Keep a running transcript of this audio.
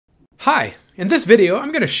Hi, in this video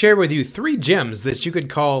I'm going to share with you 3 gems that you could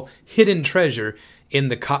call hidden treasure in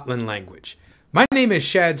the Kotlin language. My name is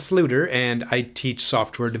Shad Sluter and I teach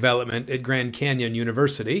software development at Grand Canyon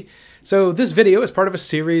University. So this video is part of a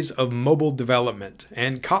series of mobile development,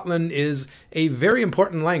 and Kotlin is a very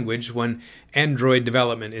important language when Android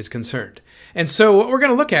development is concerned. And so what we're going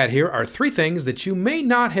to look at here are 3 things that you may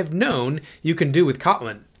not have known you can do with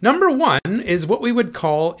Kotlin. Number 1 is what we would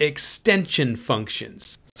call extension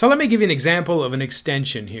functions. So let me give you an example of an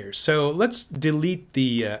extension here. So let's delete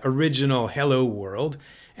the original hello world,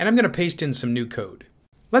 and I'm going to paste in some new code.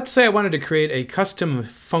 Let's say I wanted to create a custom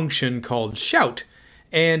function called shout,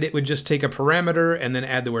 and it would just take a parameter and then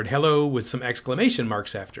add the word hello with some exclamation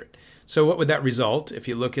marks after it. So what would that result? If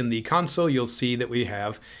you look in the console, you'll see that we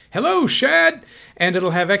have hello Shad, and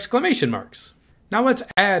it'll have exclamation marks. Now let's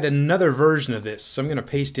add another version of this. So I'm going to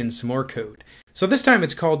paste in some more code. So this time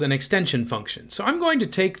it's called an extension function. So I'm going to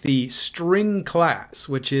take the string class,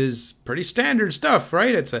 which is pretty standard stuff,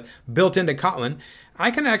 right? It's built into Kotlin.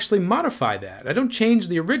 I can actually modify that. I don't change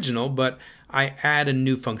the original, but I add a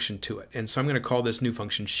new function to it. And so I'm going to call this new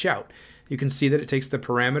function shout. You can see that it takes the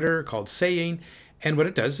parameter called saying, and what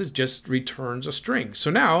it does is just returns a string. So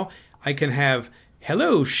now I can have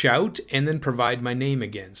hello shout and then provide my name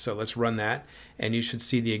again. So let's run that, and you should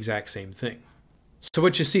see the exact same thing. So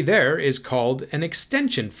what you see there is called an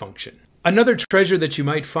extension function. Another treasure that you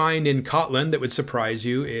might find in Kotlin that would surprise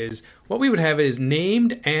you is what we would have is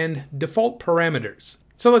named and default parameters.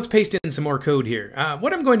 So let's paste in some more code here.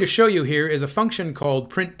 What I'm going to show you here is a function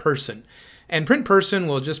called printPerson. And printPerson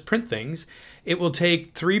will just print things. It will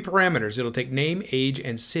take 3 parameters. It'll take name, age,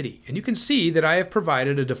 and city. And you can see that I have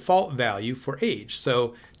provided a default value for age.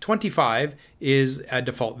 So 25 is a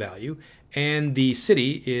default value, and the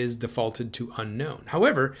city is defaulted to unknown.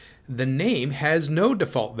 However, the name has no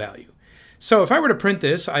default value. So if I were to print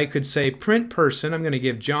this, I could say printPerson. I'm going to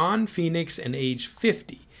give John, Phoenix, and age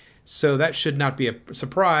 50. So that should not be a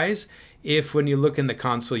surprise if when you look in the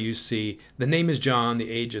console you see the name is John,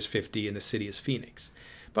 the age is 50, and the city is Phoenix.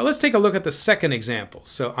 But let's take a look at the second example.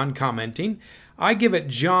 So on commenting, I give it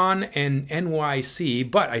John and NYC,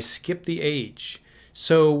 but I skip the age.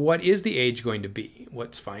 So what is the age going to be?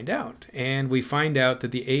 Let's find out. And we find out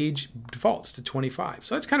that the age defaults to 25.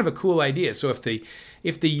 So that's kind of a cool idea. So if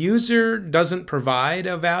the user doesn't provide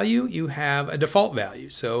a value, you have a default value.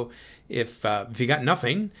 So if you got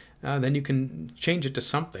nothing, then you can change it to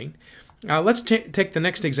something. Let's take the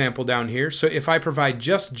next example down here. So if I provide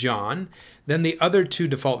just John, then the other 2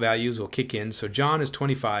 default values will kick in. So John is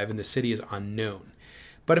 25 and the city is unknown.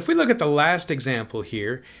 But if we look at the last example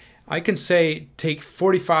here, I can say take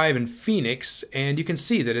 45 and Phoenix, and you can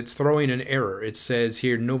see that it's throwing an error. It says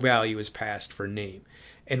here no value is passed for name,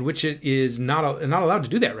 and which it is not allowed to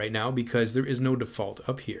do that right now because there is no default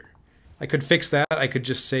up here. I could fix that. I could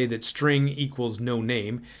just say that string equals no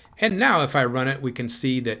name, and now if I run it, we can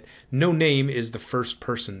see that no name is the first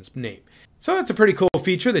person's name. So that's a pretty cool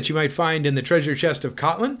feature that you might find in the treasure chest of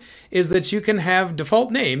Kotlin, is that you can have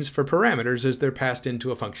default names for parameters as they're passed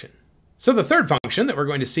into a function. So the third function that we're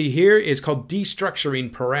going to see here is called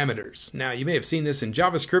Destructuring Parameters. Now you may have seen this in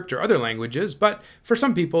JavaScript or other languages, but for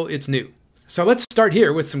some people it's new. So let's start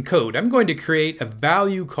here with some code. I'm going to create a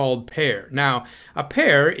value called pair. Now a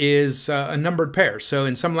pair is a numbered pair. So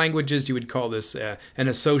in some languages you would call this an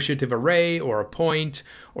associative array or a point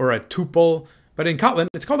or a tuple. But in Kotlin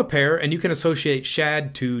it's called a pair, and you can associate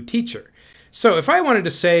Shad to teacher. So if I wanted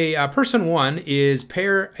to say person 1 is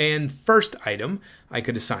pair and first item, I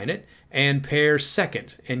could assign it, and pair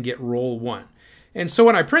second and get role 1. And so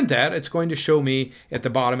when I print that, it's going to show me at the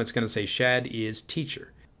bottom, it's going to say Shad is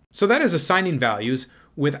teacher. So that is assigning values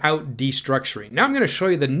without destructuring. Now I'm going to show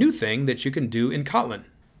you the new thing that you can do in Kotlin.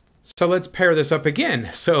 So let's pair this up again.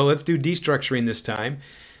 So let's do destructuring this time.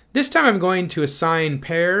 This time I'm going to assign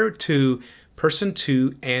pair to person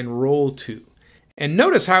 2 and role 2. And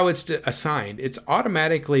notice how it's assigned. It's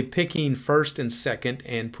automatically picking first and second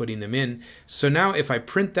and putting them in. So now if I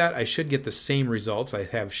print that, I should get the same results. I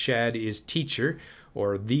have Shad is teacher,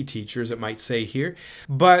 or the teacher as it might say here.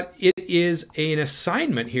 But it is an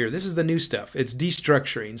assignment here. This is the new stuff. It's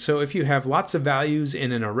destructuring. So if you have lots of values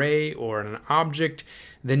in an array or in an object,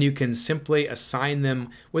 then you can simply assign them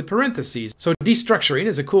with parentheses. So destructuring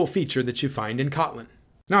is a cool feature that you find in Kotlin.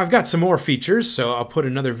 Now I've got some more features, so I'll put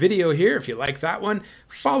another video here if you like that one.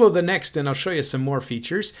 Follow the next and I'll show you some more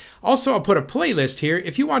features. Also, I'll put a playlist here.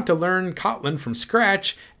 If you want to learn Kotlin from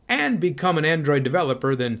scratch and become an Android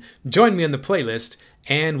developer, then join me in the playlist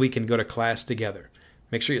and we can go to class together.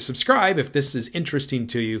 Make sure you subscribe if this is interesting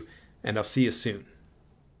to you, and I'll see you soon.